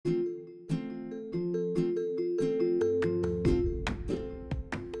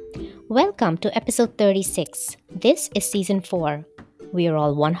Welcome to episode 36. This is season 4. We are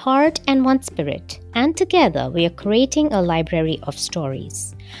all one heart and one spirit, and together we are creating a library of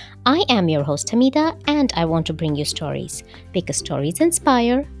stories. I am your host Hamida, and I want to bring you stories because stories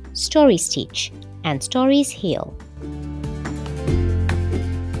inspire, stories teach, and stories heal.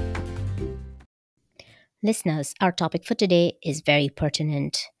 Listeners, our topic for today is very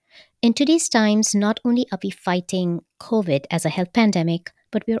pertinent. In today's times, not only are we fighting COVID as a health pandemic,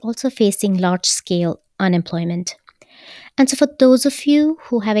 but we are also facing large scale unemployment. And so, for those of you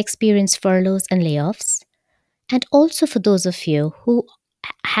who have experienced furloughs and layoffs, and also for those of you who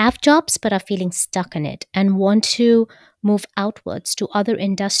have jobs but are feeling stuck in it and want to move outwards to other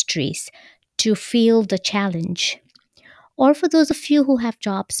industries to feel the challenge, or for those of you who have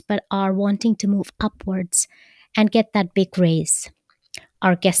jobs but are wanting to move upwards and get that big raise.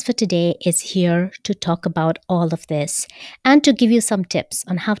 Our guest for today is here to talk about all of this and to give you some tips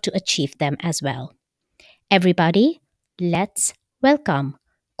on how to achieve them as well. Everybody, let's welcome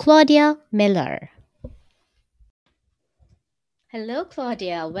Claudia Miller. Hello,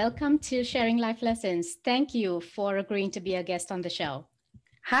 Claudia. Welcome to Sharing Life Lessons. Thank you for agreeing to be a guest on the show.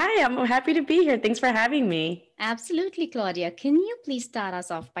 Hi, I'm happy to be here. Thanks for having me. Absolutely, Claudia. Can you please start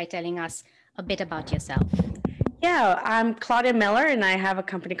us off by telling us a bit about yourself? Yeah, I'm Claudia Miller, and I have a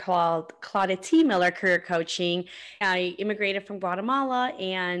company called Claudia T. Miller Career Coaching. I immigrated from Guatemala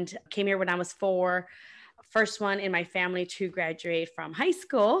and came here when I was 4. First one in my family to graduate from high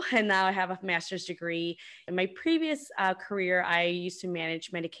school, and now I have a master's degree. In my previous career, I used to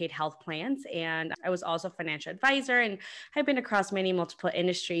manage Medicaid health plans, and I was also a financial advisor, and I've been across many multiple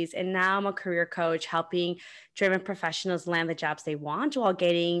industries. And now I'm a career coach helping driven professionals land the jobs they want while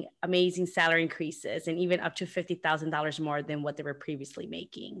getting amazing salary increases and even up to $50,000 more than what they were previously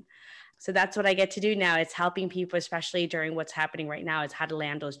making. So that's what I get to do now. It's helping people, especially during what's happening right now, is how to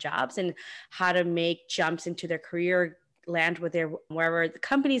land those jobs and how to make jumps into their career, land with their wherever the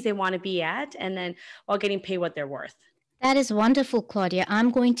companies they want to be at, and then while getting paid what they're worth. That is wonderful, Claudia. I'm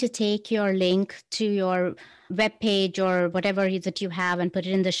going to take your link to your webpage or whatever that you have and put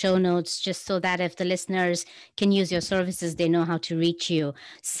it in the show notes just so that if the listeners can use your services, they know how to reach you.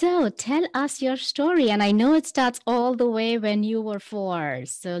 So tell us your story. And I know it starts all the way when you were 4.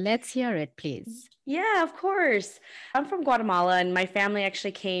 So let's hear it, please. Yeah, of course. I'm from Guatemala, and my family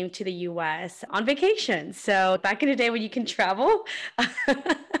actually came to the US on vacation. So back in the day when you can travel,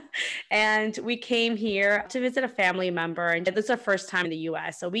 and we came here to visit a family member. And this is our first time in the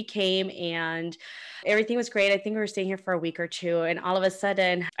US. So we came and everything was great. I think we were staying here for a week or two. And all of a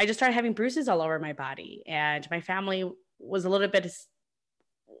sudden, I just started having bruises all over my body. And my family was a little bit,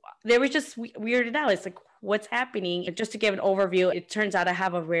 they were just weirded out. It's like, what's happening? Just to give an overview, it turns out I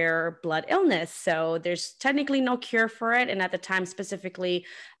have a rare blood illness. So there's technically no cure for it. And at the time specifically,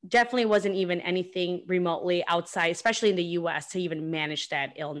 definitely wasn't even anything remotely outside, especially in the US, to even manage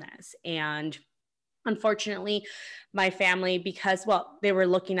that illness. And unfortunately, my family, because, well, they were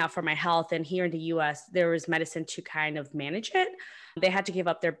looking out for my health, and here in the US, there was medicine to kind of manage it. They had to give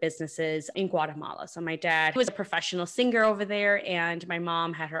up their businesses in Guatemala. So my dad was a professional singer over there, and my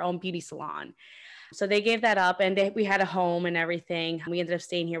mom had her own beauty salon. So they gave that up, and we had a home and everything. We ended up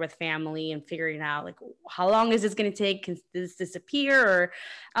staying here with family and figuring out, like, how long is this going to take? Can this disappear? Or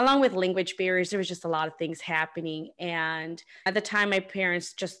along with language barriers, there was just a lot of things happening. And at the time, my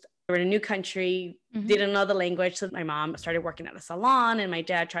parents just were in a new country, didn't know the language. So my mom started working at a salon, and my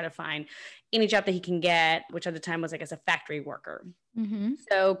dad tried to find any job that he can get, which at the time was like as a factory worker.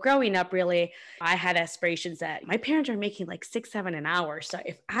 So growing up, really, I had aspirations that my parents are making like 6, 7 an hour. So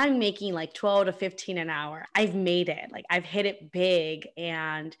if I'm making like 12 to 15 an hour, I've made it. Like, I've hit it big.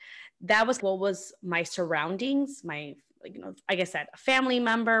 And that was what was my surroundings, my, like I said, a family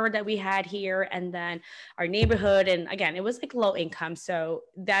member that we had here, and then our neighborhood. And again, it was like low income. So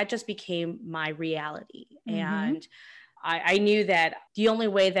that just became my reality. And I knew that the only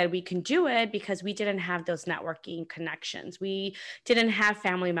way that we can do it, because we didn't have those networking connections. We didn't have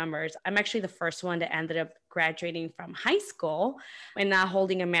family members. I'm actually the first one that ended up graduating from high school and not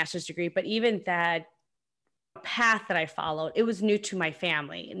holding a master's degree. But even that path that I followed, it was new to my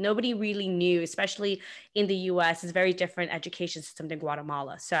family. Nobody really knew, especially in the US. It's a very different education system than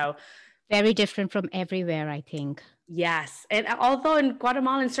Guatemala. So very different from everywhere, I think. Yes. And although in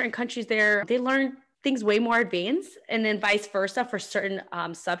Guatemala and certain countries there, they learn things way more advanced, and then vice versa for certain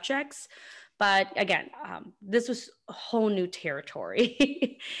subjects. But again, this was a whole new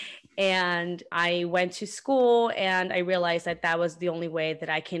territory. And I went to school, and I realized that that was the only way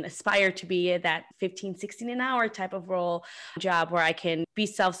that I can aspire to be that 15, 16 an hour type of role job where I can be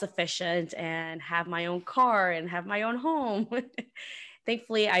self-sufficient and have my own car and have my own home.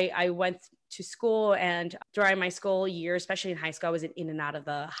 thankfully I went to school, and during my school year, especially in high school, I was in and out of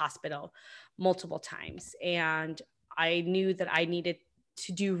the hospital multiple times. And I knew that I needed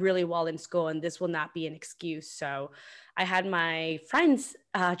to do really well in school, and this will not be an excuse. So I had my friends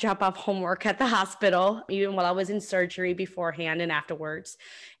drop off homework at the hospital, even while I was in surgery, beforehand and afterwards.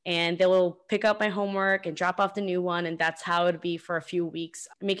 And they will pick up my homework and drop off the new one. And that's how it would be for a few weeks,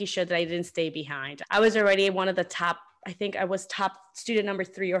 making sure that I didn't stay behind. I was already one of the top, I think I was top student number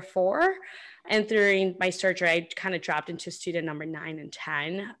 3 or 4. And during my surgery, I kind of dropped into student number 9 and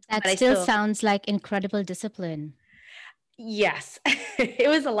 10. That But I still still, sounds like incredible discipline. yes, it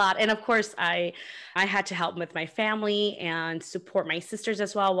was a lot. And of course, I had to help with my family and support my sisters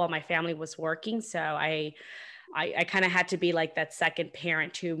as well while my family was working. So I kind of had to be like that second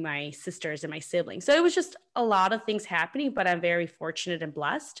parent to my sisters and my siblings. So it was just a lot of things happening, but I'm very fortunate and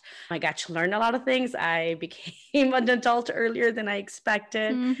blessed. I got to learn a lot of things. I became an adult earlier than I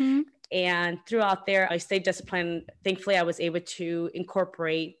expected. Mm-hmm. And throughout there, I stayed disciplined. Thankfully, I was able to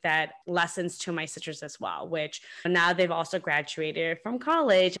incorporate that lessons to my sisters as well, which now they've also graduated from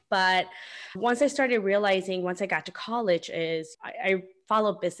college. But once I started realizing, once I got to college, is I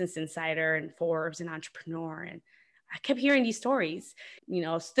follow Business Insider and Forbes and Entrepreneur, and I kept hearing these stories.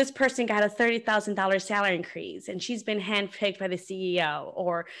 This person got a $30,000 salary increase and she's been handpicked by the CEO,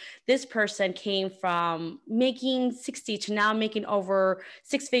 or this person came from making 60 to now making over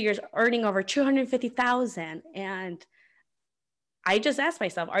 6 figures, earning over 250,000. And I just asked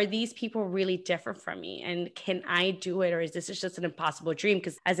myself, are these people really different from me? And can I do it? Or is this just an impossible dream?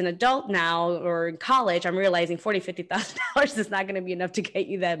 Because as an adult now or in college, I'm realizing $40,000-$50,000 is not going to be enough to get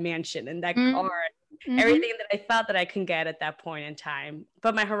you that mansion and that car, Mm-hmm. everything that I thought that I can get at that point in time.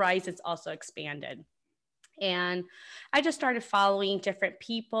 But my horizons also expanded. And I just started following different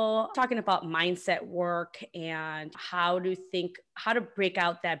people talking about mindset work and how to break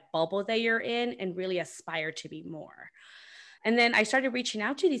out that bubble that you're in and really aspire to be more. And then I started reaching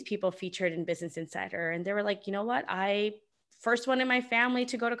out to these people featured in Business Insider, and they were like, you know what? First one in my family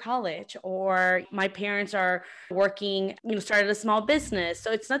to go to college, or my parents are working, started a small business.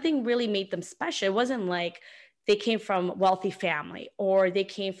 So it's nothing really made them special. It wasn't like they came from a wealthy family, or they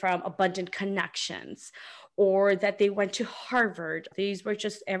came from abundant connections, or that they went to Harvard. These were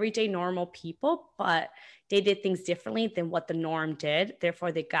just everyday normal people, but they did things differently than what the norm did.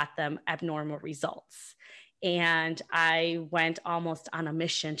 Therefore, they got them abnormal results. And I went almost on a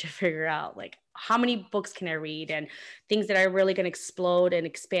mission to figure out, like, how many books can I read and things that are really going to explode and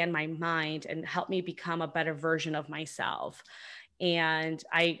expand my mind and help me become a better version of myself. And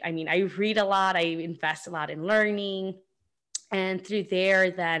I read a lot, I invest a lot in learning. And through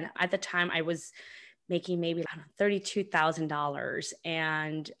there, then at the time I was making maybe $32,000.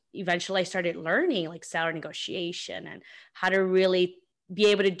 And eventually I started learning like salary negotiation and how to really be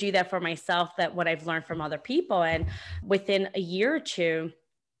able to do that for myself, that what I've learned from other people. And within a year or two,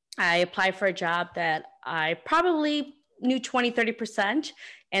 I applied for a job that I probably knew 20-30%,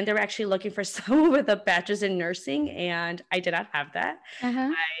 and they were actually looking for someone with a bachelor's in nursing, and I did not have that.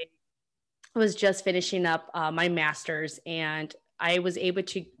 Uh-huh. I was just finishing up my master's, and I was able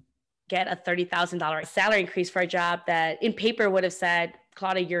to get a $30,000 salary increase for a job that in paper would have said,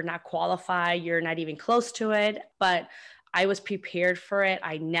 Claudia, you're not qualified, you're not even close to it. But I was prepared for it.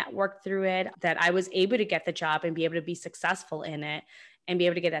 I networked through it, that I was able to get the job and be able to be successful in it and be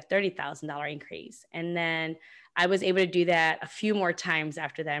able to get that $30,000 increase. And then I was able to do that a few more times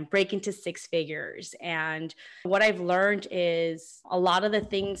after that and break into 6 figures. And what I've learned is a lot of the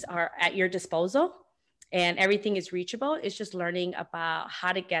things are at your disposal and everything is reachable. It's just learning about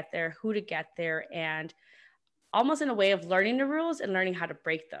how to get there, who to get there, and almost in a way of learning the rules and learning how to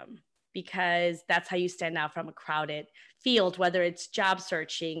break them, because that's how you stand out from a crowded field, whether it's job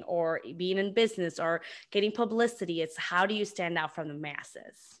searching or being in business or getting publicity. It's how do you stand out from the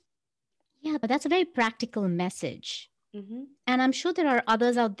masses? Yeah, but that's a very practical message. Mm-hmm. And I'm sure there are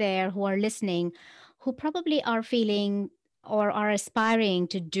others out there who are listening who probably are feeling or are aspiring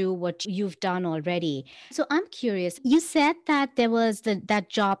to do what you've done already. So I'm curious. You said that there was that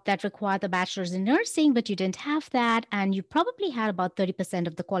job that required the bachelor's in nursing, but you didn't have that. And you probably had about 30%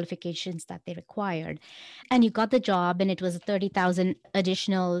 of the qualifications that they required. And you got the job and it was 30,000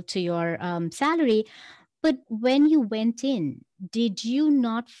 additional to your salary. But when you went in, did you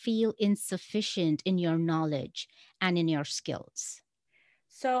not feel insufficient in your knowledge and in your skills?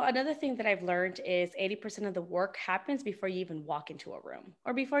 So another thing that I've learned is 80% of the work happens before you even walk into a room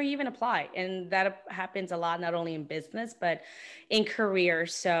or before you even apply. And that happens a lot, not only in business, but in career.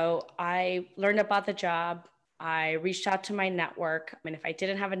 So I learned about the job. I reached out to my network. And if I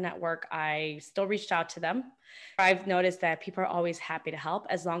didn't have a network, I still reached out to them. I've noticed that people are always happy to help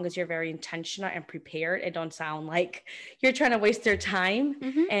as long as you're very intentional and prepared. It don't sound like you're trying to waste their time,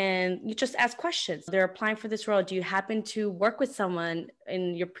 and you just ask questions. They're applying for this role. Do you happen to work with someone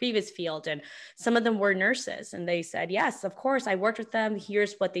in your previous field? And some of them were nurses, and they said, yes, of course, I worked with them.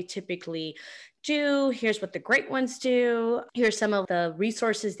 Here's what they typically do. Here's what the great ones do. Here's some of the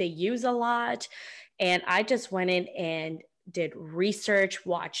resources they use a lot. And I just went in and did research,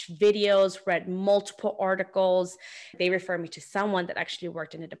 watched videos, read multiple articles. They referred me to someone that actually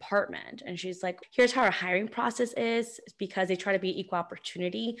worked in a department. And she's like, here's how our hiring process is, because they try to be equal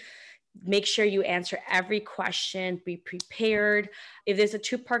opportunity. Make sure you answer every question, be prepared. If there's a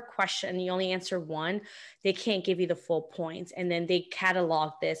two-part question and you only answer one, they can't give you the full points. And then they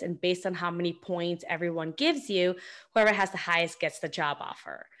catalog this. And based on how many points everyone gives you, whoever has the highest gets the job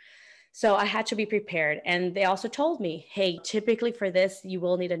offer. So I had to be prepared. And they also told me, hey, typically for this, you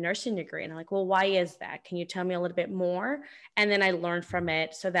will need a nursing degree. And I'm like, well, why is that? Can you tell me a little bit more? And then I learned from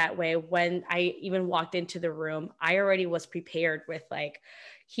it. So that way, when I even walked into the room, I already was prepared with like,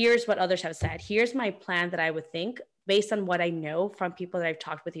 here's what others have said. Here's my plan that I would think based on what I know from people that I've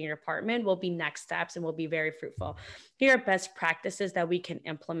talked with in your department will be next steps and will be very fruitful. Here are best practices that we can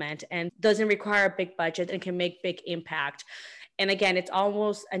implement and doesn't require a big budget and can make big impact. And again, it's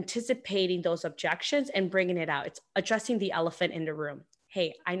almost anticipating those objections and bringing it out. It's addressing the elephant in the room.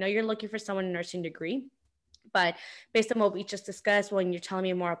 Hey, I know you're looking for someone in a nursing degree, but based on what we just discussed, when you're telling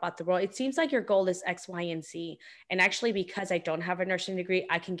me more about the role, it seems like your goal is X, Y, and Z. And actually, because I don't have a nursing degree,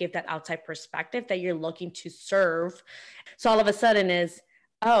 I can give that outside perspective that you're looking to serve. So all of a sudden is,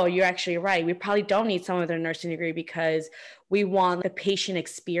 oh, you're actually right. We probably don't need someone with a nursing degree because we want the patient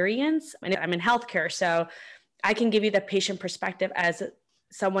experience. And I'm in healthcare, so I can give you the patient perspective as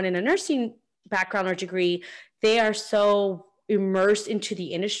someone in a nursing background or degree. They are so immersed into the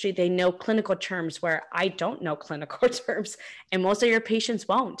industry. They know clinical terms where I don't know clinical terms, and most of your patients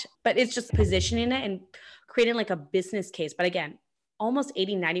won't. But it's just positioning it and creating like a business case. But again, almost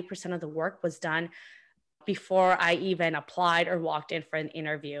 80-90% of the work was done before I even applied or walked in for an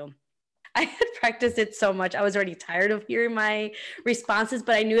interview. I had practiced it so much. I was already tired of hearing my responses,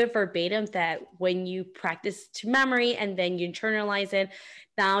 but I knew it verbatim that when you practice to memory and then you internalize it,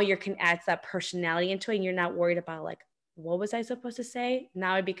 now you can add that personality into it and you're not worried about like, what was I supposed to say?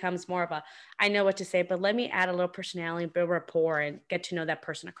 Now it becomes more of a, I know what to say, but let me add a little personality, build rapport and get to know that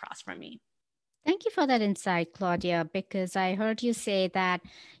person across from me. Thank you for that insight, Claudia, because I heard you say that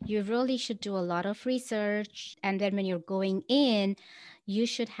you really should do a lot of research. And then when you're going in, you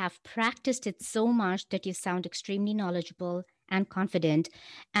should have practiced it so much that you sound extremely knowledgeable and confident.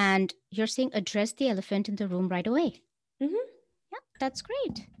 And you're saying address the elephant in the room right away. Mm-hmm. Yeah, that's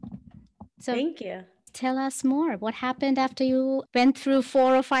great. So thank you. Tell us more. What happened after you went through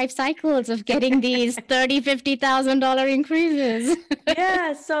 4 or 5 cycles of getting these $30,000-$50,000 increases?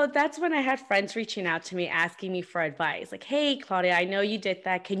 Yeah, so that's when I had friends reaching out to me asking me for advice. Like, hey, Claudia, I know you did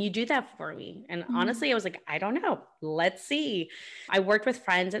that. Can you do that for me? And honestly, I was like, I don't know. Let's see. I worked with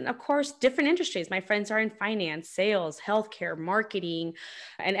friends and, of course, different industries. My friends are in finance, sales, healthcare, marketing,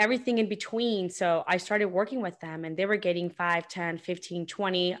 and everything in between. So I started working with them and they were getting 5, 10, 15,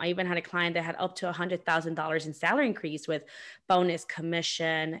 20. I even had a client that had up to $100,000 in salary increase with bonus,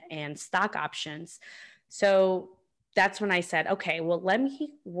 commission, and stock options. So that's when I said, okay, well, let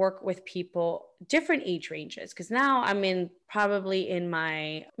me work with people, different age ranges, because now I'm probably in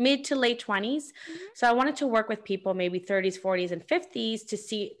my mid to late 20s. So I wanted to work with people maybe 30s, 40s, and 50s to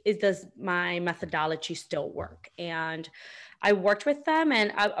see, does my methodology still work? And I worked with them.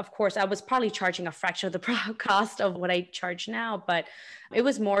 And of course, I was probably charging a fraction of the cost of what I charge now, but it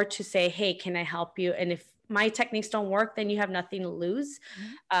was more to say, hey, can I help you? And if my techniques don't work, then you have nothing to lose.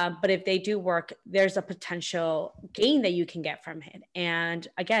 But if they do work, there's a potential gain that you can get from it. And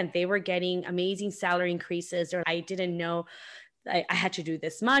again, they were getting amazing salary increases, or I didn't know I had to do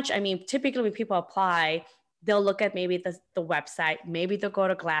this much. I mean, typically when people apply, they'll look at maybe the website, maybe they'll go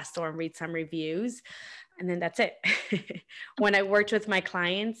to Glassdoor and read some reviews. And then that's it. When I worked with my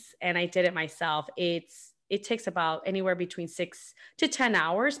clients and I did it myself, it takes about anywhere between 6 to 10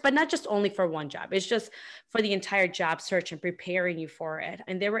 hours, but not just only for one job. It's just for the entire job search and preparing you for it.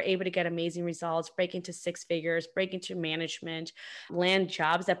 And they were able to get amazing results, break into 6 figures, break into management, land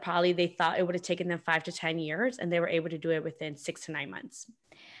jobs that probably they thought it would have taken them 5 to 10 years. And they were able to do it within 6 to 9 months.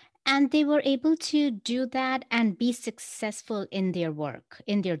 And they were able to do that and be successful in their work,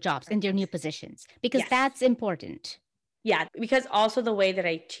 in their jobs, in their new positions, because that's important. Yeah, because also the way that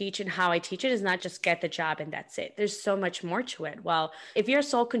I teach and how I teach it is not just get the job and that's it. There's so much more to it. Well, if you're a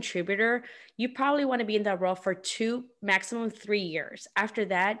sole contributor, you probably want to be in that role for 2, maximum 3 years. After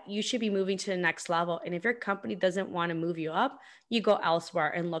that, you should be moving to the next level. And if your company doesn't want to move you up, you go elsewhere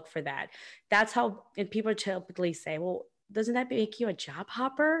and look for that. That's how, and people typically say, well, doesn't that make you a job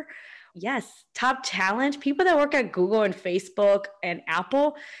hopper? Yes, top talent, people that work at Google and Facebook and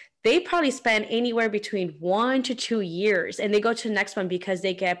Apple, they probably spend anywhere between 1 to 2 years and they go to the next one because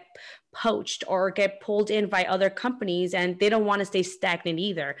they get poached or get pulled in by other companies and they don't want to stay stagnant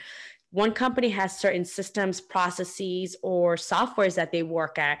either. One company has certain systems, processes, or softwares that they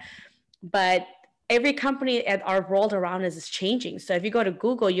work at, but every company at our world around us is changing. So if you go to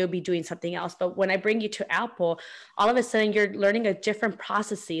Google, you'll be doing something else. But when I bring you to Apple, all of a sudden you're learning a different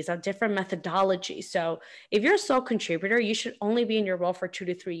processes, a different methodology. So if you're a sole contributor, you should only be in your role for 2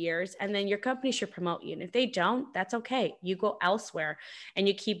 to 3 years, and then your company should promote you. And if they don't, that's okay. You go elsewhere and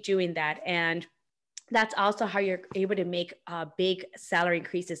you keep doing that. And that's also how you're able to make big salary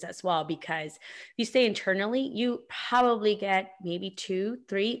increases as well. Because if you stay internally, you probably get maybe 2,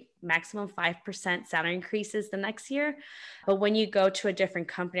 3, maximum 5% salary increases the next year. But when you go to a different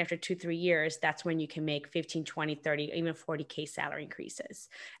company after 2, 3 years, that's when you can make 15, 20, 30, even 40K salary increases.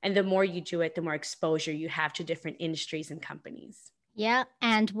 And the more you do it, the more exposure you have to different industries and companies. Yeah.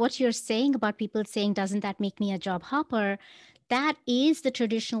 And what you're saying about people saying, doesn't that make me a job hopper? That is the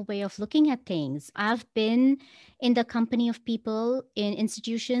traditional way of looking at things. I've been in the company of people in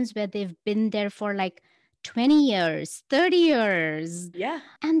institutions where they've been there for like 20 years, 30 years, Yeah.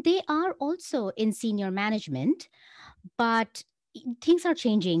 and they are also in senior management, but things are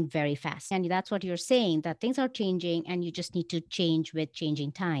changing very fast. And that's what you're saying, that things are changing and you just need to change with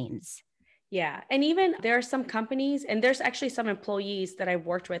changing times. Yeah. And even there are some companies, and there's actually some employees that I've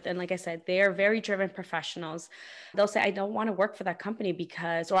worked with. And like I said, they are very driven professionals. They'll say, I don't want to work for that company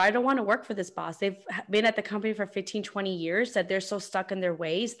because, or I don't want to work for this boss. They've been at the company for 15, 20 years that they're so stuck in their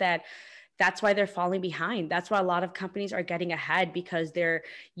ways that that's why they're falling behind. That's why a lot of companies are getting ahead because they're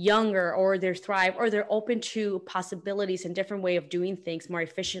younger or they're thrive or they're open to possibilities and different way of doing things more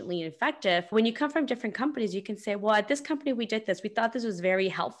efficiently and effective. When you come from different companies, you can say, well, at this company, we did this. We thought this was very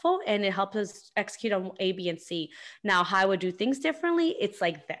helpful and it helped us execute on A, B, and C. Now, how I would do things differently, it's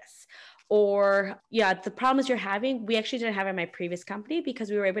like this. Or, yeah, the problems you're having, we actually didn't have in my previous company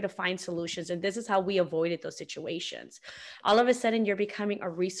because we were able to find solutions. And this is how we avoided those situations. All of a sudden, you're becoming a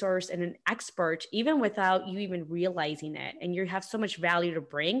resource and an expert, even without you even realizing it. And you have so much value to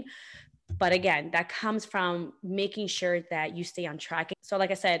bring. But again, that comes from making sure that you stay on track. So,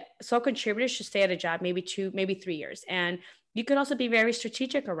 like I said, sole contributors should stay at a job maybe 2, maybe 3 years. And you could also be very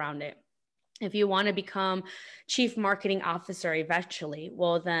strategic around it. If you want to become chief marketing officer eventually,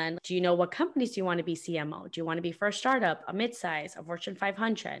 well, then do you know what companies do you want to be CMO? Do you want to be for a startup, a midsize, a Fortune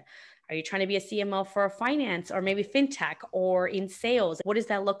 500? Are you trying to be a CMO for a finance or maybe fintech or in sales? What does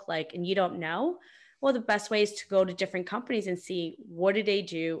that look like? And you don't know? Well, the best way is to go to different companies and see what do they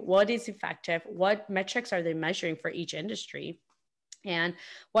do? What is effective? What metrics are they measuring for each industry? And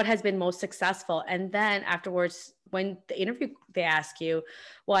what has been most successful. And then afterwards, when the interview, they ask you,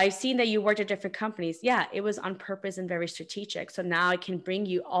 well, I've seen that you worked at different companies. Yeah, it was on purpose and very strategic. So now I can bring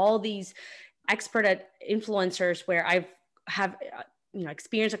you all these expert influencers where I've have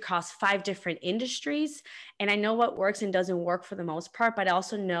experience across 5 different industries, and I know what works and doesn't work for the most part, but I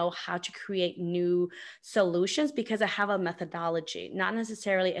also know how to create new solutions because I have a methodology, not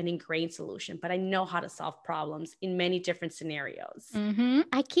necessarily an ingrained solution, but I know how to solve problems in many different scenarios.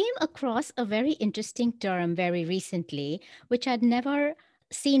 I came across a very interesting term very recently, which I'd never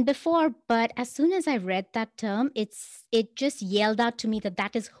seen before. But as soon as I read that term, it just yelled out to me that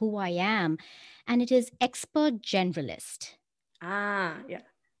that is who I am, and it is expert generalist. Yeah.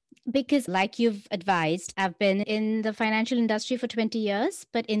 Because, like you've advised, I've been in the financial industry for 20 years,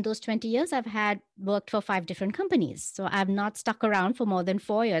 but in those 20 years, I've had worked for 5 different companies. So I've not stuck around for more than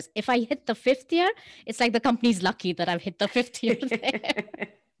 4 years. If I hit the fifth year, it's like the company's lucky that I've hit the fifth year there.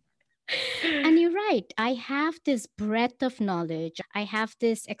 And you're right. I have this breadth of knowledge. I have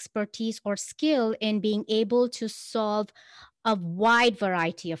this expertise or skill in being able to solve a wide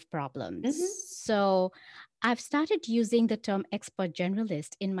variety of problems. So I've started using the term expert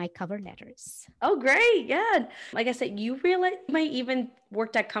generalist in my cover letters. Oh, great. Yeah. Like I said, you really might even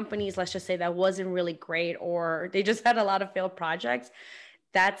worked at companies, let's just say that wasn't really great, or they just had a lot of failed projects.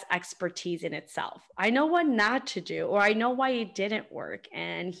 that's expertise in itself. I know what not to do, or I know why it didn't work.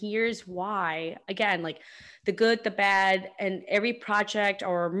 And here's why. Again, like the good, the bad, and every project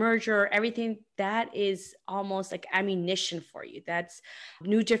or merger, everything that is almost like ammunition for you. That's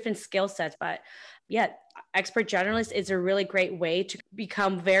new, different skill sets. But yeah, expert generalist is a really great way to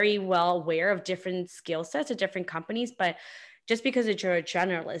become very well aware of different skill sets at different companies. But just because you're a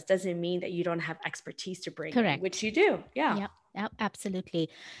generalist doesn't mean that you don't have expertise to bring in, which Correct. you do. Yeah. Yep. Yep, absolutely.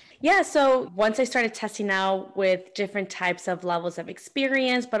 Yeah. So once I started testing out with different types of levels of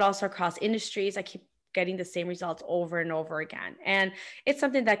experience, but also across industries, I keep getting the same results over and over again. And it's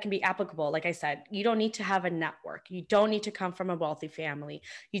something that can be applicable. Like I said, you don't need to have a network. You don't need to come from a wealthy family.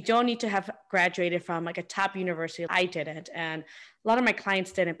 You don't need to have graduated from like a top university. I didn't. And a lot of my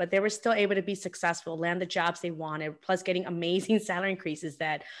clients didn't, but they were still able to be successful, land the jobs they wanted, plus getting amazing salary increases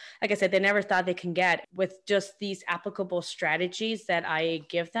that, like I said, they never thought they can get with just these applicable strategies that I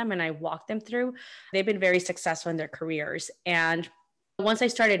give them and I walk them through. They've been very successful in their careers. And once I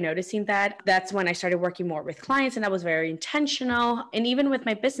started noticing that, that's when I started working more with clients, and that was very intentional. And even with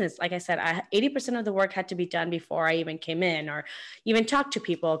my business, like I said, 80% of the work had to be done before I even came in or even talked to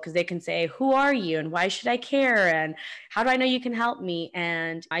people, because they can say, who are you and why should I care? And how do I know you can help me?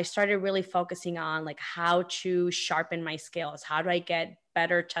 And I started really focusing on like how to sharpen my skills. How do I get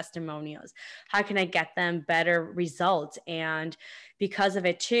better testimonials? How can I get them better results? And because of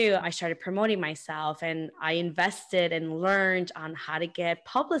it too, I started promoting myself and I invested and learned on how to get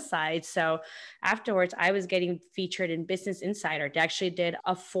publicized. So afterwards, I was getting featured in Business Insider. They actually did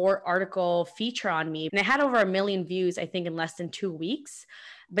a 4-article feature on me, and it had over 1 million views, I think, in less than 2 weeks.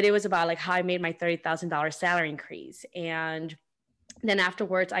 But it was about like how I made my $30,000 salary increase. And then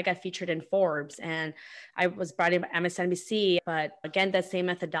afterwards, I got featured in Forbes and I was brought in by MSNBC. But again, that same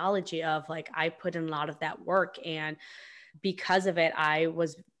methodology of like, I put in a lot of that work. And because of it, I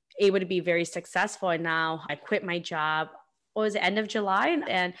was able to be very successful. And now I quit my job. It was the end of July.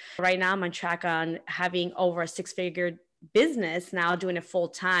 And right now I'm on track on having over a 6-figure business now, doing it full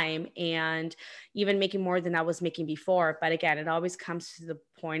time and even making more than I was making before. But again, it always comes to the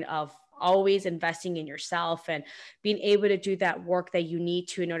point of always investing in yourself and being able to do that work that you need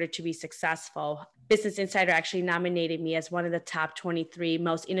to in order to be successful. Business Insider actually nominated me as one of the top 23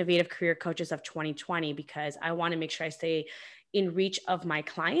 most innovative career coaches of 2020 because I want to make sure I stay in reach of my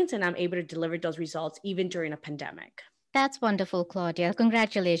clients and I'm able to deliver those results even during a pandemic. That's wonderful, Claudia.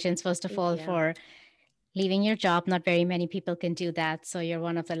 Congratulations, first of Thank all, you. for leaving your job. Not very many people can do that. So you're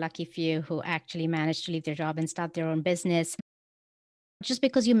one of the lucky few who actually managed to leave their job and start their own business. Just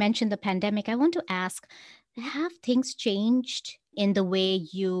because you mentioned the pandemic, I want to ask, have things changed in the way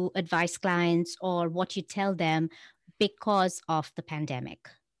you advise clients or what you tell them because of the pandemic?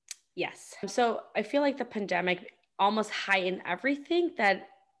 Yes. So I feel like the pandemic almost heightened everything that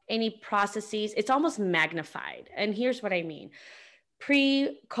any processes, it's almost magnified. And here's what I mean.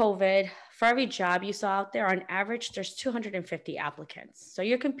 Pre-COVID, for every job you saw out there, on average, there's 250 applicants. So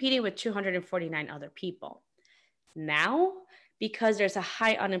you're competing with 249 other people. Now, because there's a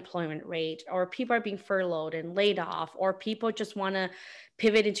high unemployment rate, or people are being furloughed and laid off, or people just want to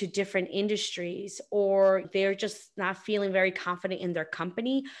pivot into different industries, or they're just not feeling very confident in their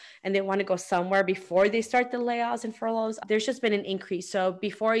company and they want to go somewhere before they start the layoffs and furloughs, there's just been an increase. So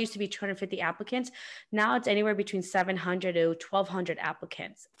before it used to be 250 applicants, now it's anywhere between 700 to 1,200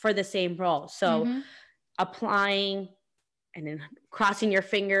 applicants for the same role. So Mm-hmm. applying and then crossing your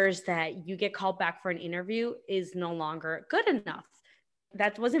fingers that you get called back for an interview is no longer good enough.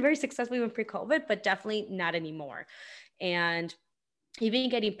 That wasn't very successful even pre-COVID, but definitely not anymore. And even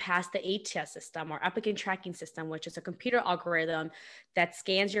getting past the ATS system or applicant tracking system, which is a computer algorithm that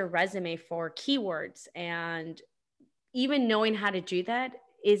scans your resume for keywords, and even knowing how to do that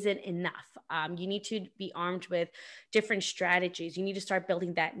isn't enough. You need to be armed with different strategies. You need to start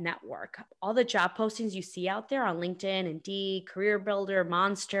building that network. All the job postings you see out there on LinkedIn, Indeed, Career Builder,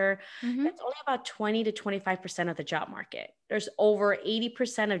 Monster, Mm-hmm. that's only about 20 to 25% of the job market. There's over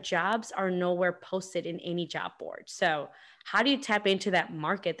 80% of jobs are nowhere posted in any job board. So how do you tap into that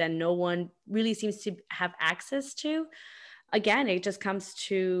market that no one really seems to have access to? Again, it just comes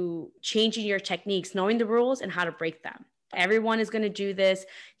to changing your techniques, knowing the rules and how to break them. Everyone is going to do this.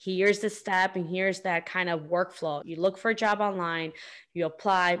 Here's the step and here's that kind of workflow. You look for a job online, you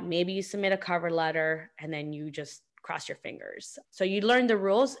apply, maybe you submit a cover letter, and then you just cross your fingers. So you learn the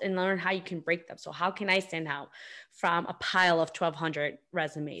rules and learn how you can break them. So how can I stand out from a pile of 1,200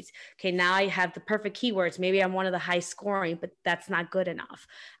 resumes? Okay, now I have the perfect keywords. Maybe I'm one of the high scoring, but that's not good enough.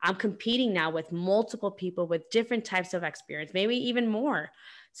 I'm competing now with multiple people with different types of experience, maybe even more.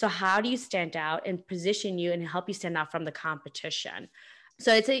 So how do you stand out and position you and help you stand out from the competition?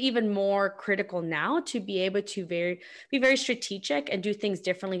 So it's even more critical now to be able to be very strategic and do things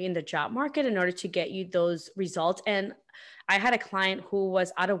differently in the job market in order to get you those results. And I had a client who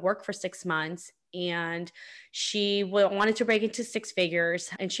was out of work for 6 months, and she wanted to break into six figures,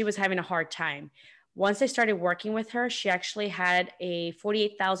 and she was having a hard time. Once I started working with her, she actually had a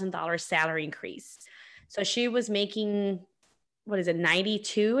 $48,000 salary increase. So she was making, what is it,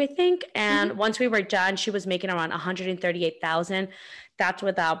 92, I think. Mhm. And once we were done, she was making around 138,000. That's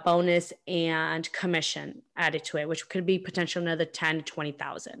without bonus and commission added to it, which could be potential another 10 to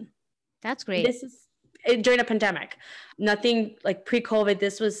 20,000. That's great. This is during a pandemic. Nothing like pre-COVID.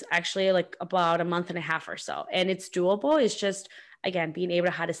 This was actually like about a month and a half or so. And it's doable. It's just, again, being able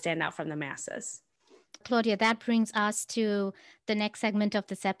to how to stand out from the masses. Claudia, that brings us to the next segment of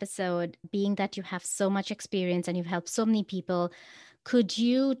this episode. Being that you have so much experience and you've helped so many people, could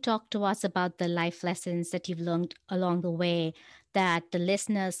you talk to us about the life lessons that you've learned along the way that the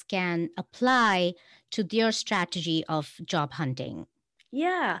listeners can apply to their strategy of job hunting?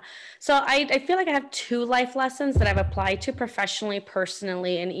 Yeah. So I feel like I have two life lessons that I've applied to professionally,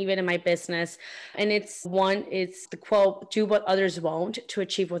 personally, and even in my business. And it's one, it's the quote, do what others won't to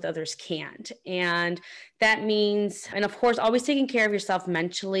achieve what others can't. And that means, and of course, always taking care of yourself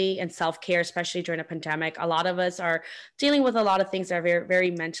mentally and self care, especially during a pandemic. A lot of us are dealing with a lot of things that are very,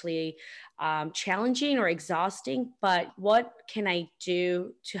 very mentally challenging or exhausting. But what can I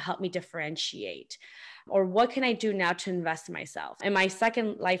do to help me differentiate? Or what can I do now to invest in myself? And my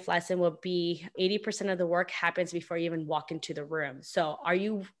second life lesson will be 80% of the work happens before you even walk into the room. So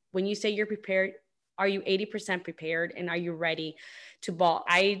when you say you're prepared, are you 80% prepared, and are you ready to ball?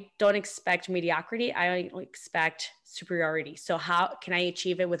 I don't expect mediocrity. I expect superiority. So how can I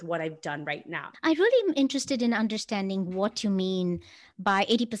achieve it with what I've done right now? I really am interested in understanding what you mean by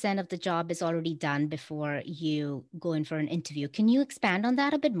 80% of the job is already done before you go in for an interview. Can you expand on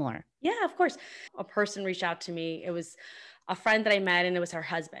that a bit more? Yeah, of course. A person reached out to me. It was a friend that I met, and it was her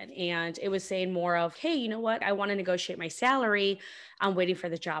husband. And it was saying more of, hey, you know what? I want to negotiate my salary. I'm waiting for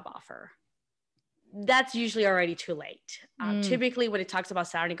the job offer. That's usually already too late. Typically, when it talks about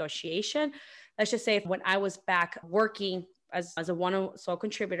salary negotiation, let's just say when I was back working as a one sole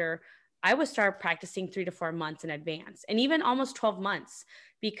contributor, I would start practicing 3 to 4 months in advance, and even almost 12 months,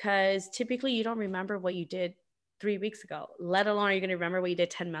 because typically you don't remember what you did 3 weeks ago, let alone are you going to remember what you did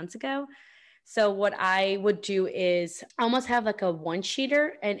 10 months ago. So what I would do is almost have like a one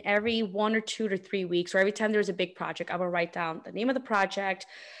sheeter, and every 1 or 2 to 3 weeks, or every time there was a big project, I would write down the name of the project,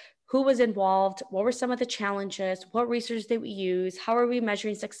 who was involved, what were some of the challenges, what research did we use, how are we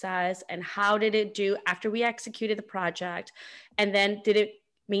measuring success, and how did it do after we executed the project, and then did it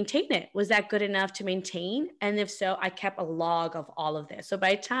maintain it? Was that good enough to maintain? And if so, I kept a log of all of this. So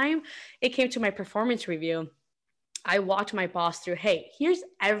by the time it came to my performance review, I walked my boss through, hey, here's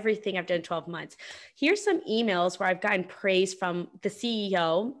everything I've done in 12 months. Here's some emails where I've gotten praise from the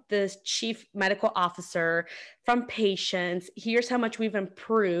CEO, the chief medical officer, from patients. Here's how much we've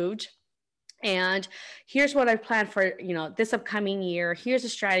improved. And here's what I plan for, this upcoming year. Here's the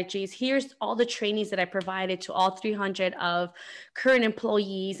strategies. Here's all the trainings that I provided to all 300 of current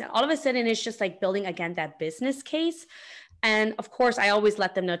employees. And all of a sudden, it's just like building, again, that business case. And of course, I always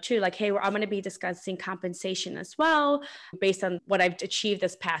let them know too, like, hey, I'm going to be discussing compensation as well, based on what I've achieved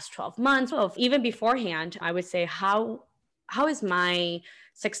this past 12 months. So even beforehand, I would say, how is my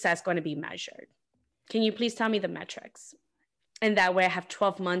success going to be measured? Can you please tell me the metrics? And that way I have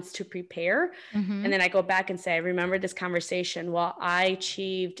 12 months to prepare. Mm-hmm. And then I go back and say, I remember this conversation. Well, I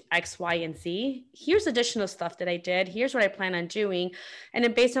achieved X, Y, and Z. Here's additional stuff that I did. Here's what I plan on doing. And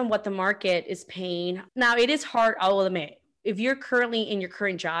then based on what the market is paying. Now, it is hard, I will admit. If you're currently in your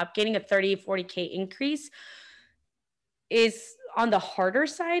current job, getting a 30, 40K increase is on the harder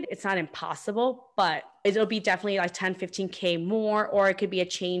side. It's not impossible, but it'll be definitely like 10, 15K more, or it could be a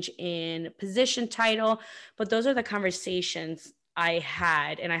change in position title. But those are the conversations I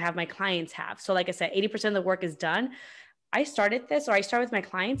had and I have my clients have. So like I said, 80% of the work is done. I start with my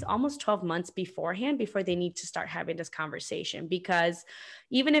clients almost 12 months beforehand, before they need to start having this conversation. Because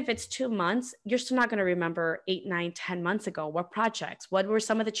even if it's 2 months, you're still not going to remember 8, 9, 10 months ago. What projects? What were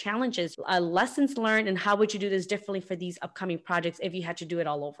some of the challenges, lessons learned, and how would you do this differently for these upcoming projects if you had to do it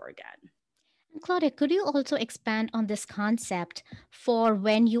all over again? Claudia, could you also expand on this concept for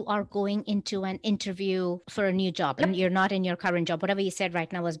when you are going into an interview for a new job and you're not in your current job? Whatever you said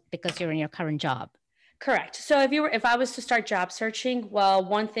right now was because you're in your current job. Correct. So if I was to start job searching, well,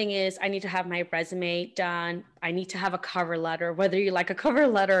 one thing is I need to have my resume done. I need to have a cover letter. Whether you like a cover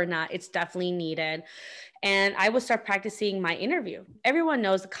letter or not, it's definitely needed. And I will start practicing my interview. Everyone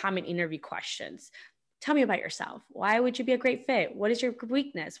knows the common interview questions. Tell me about yourself. Why would you be a great fit? What is your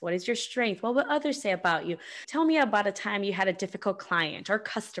weakness? What is your strength? What would others say about you? Tell me about a time you had a difficult client or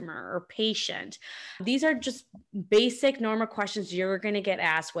customer or patient. These are just basic, normal questions you're going to get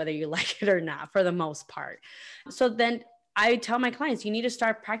asked whether you like it or not, for the most part. So then I tell my clients, you need to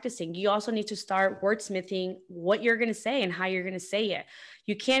start practicing. You also need to start wordsmithing what you're going to say and how you're going to say it.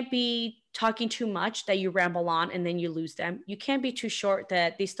 You can't be talking too much that you ramble on and then you lose them. You can't be too short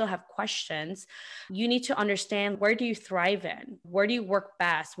that they still have questions. You need to understand, where do you thrive in? Where do you work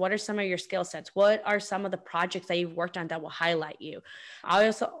best? What are some of your skill sets? What are some of the projects that you've worked on that will highlight you? I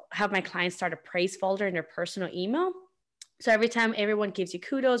also have my clients start a praise folder in their personal email. So every time everyone gives you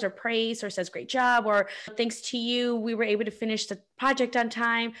kudos or praise or says great job or thanks to you, we were able to finish the project on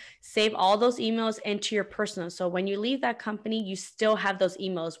time, save all those emails into your personal. So when you leave that company, you still have those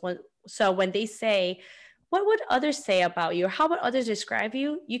emails. So when they say, what would others say about you? Or how would others describe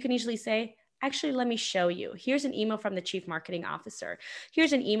you? You can usually say, actually, let me show you. Here's an email from the chief marketing officer.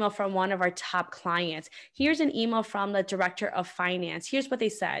 Here's an email from one of our top clients. Here's an email from the director of finance. Here's what they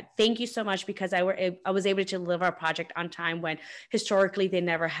said. Thank you so much, because I was able to deliver our project on time when historically they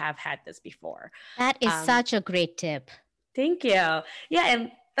never have had this before. That is such a great tip. Thank you. Yeah.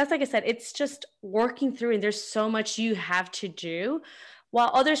 And that's, like I said, it's just working through, and there's so much you have to do. While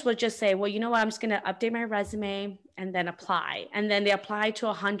others will just say, well, you know what, I'm just going to update my resume and then apply. And then they apply to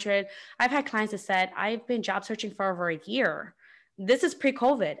 100. I've had clients that said, I've been job searching for over a year. This is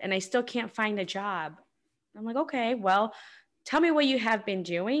pre-COVID and I still can't find a job. I'm like, okay, well, tell me what you have been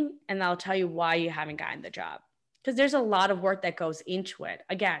doing and I'll tell you why you haven't gotten the job. Because there's a lot of work that goes into it.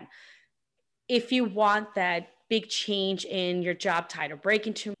 Again, if you want that big change in your job title, break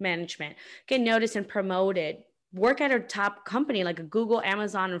into management, get noticed and promoted, work at a top company like a Google,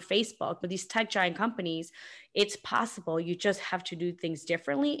 Amazon, and Facebook, with these tech giant companies, it's possible. You just have to do things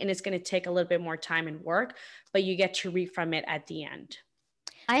differently, and it's going to take a little bit more time and work, but you get to reap from it at the end.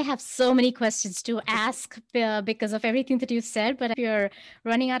 I have so many questions to ask because of everything that you said, but we're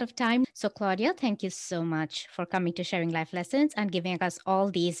running out of time. So, Claudia, thank you so much for coming to Sharing Life Lessons and giving us all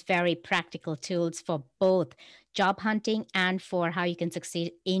these very practical tools for both job hunting and for how you can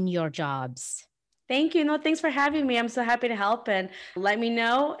succeed in your jobs. Thank you. No, thanks for having me. I'm so happy to help, and let me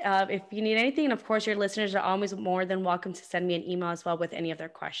know if you need anything. And of course, your listeners are always more than welcome to send me an email as well with any of their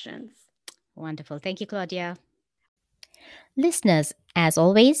questions. Wonderful. Thank you, Claudia. Listeners, as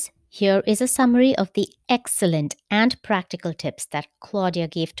always, here is a summary of the excellent and practical tips that Claudia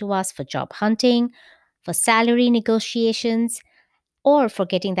gave to us for job hunting, for salary negotiations, or for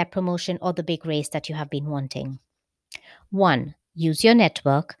getting that promotion or the big raise that you have been wanting. 1. Use your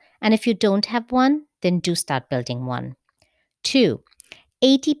network, and if you don't have one, then do start building one. 2.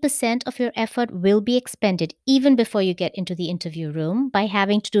 80% of your effort will be expended even before you get into the interview room by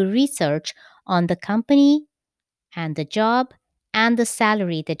having to do research on the company and the job and the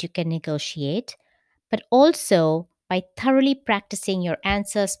salary that you can negotiate, but also by thoroughly practicing your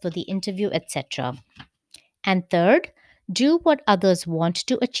answers for the interview, etc. And third, do what others want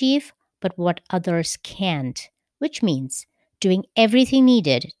to achieve, but what others can't, which means doing everything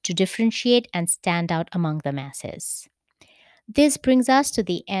needed to differentiate and stand out among the masses. This brings us to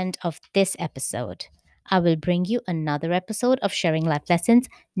the end of this episode. I will bring you another episode of Sharing Life Lessons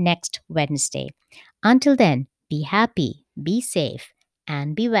next Wednesday. Until then, be happy, be safe,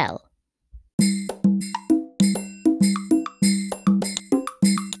 and be well.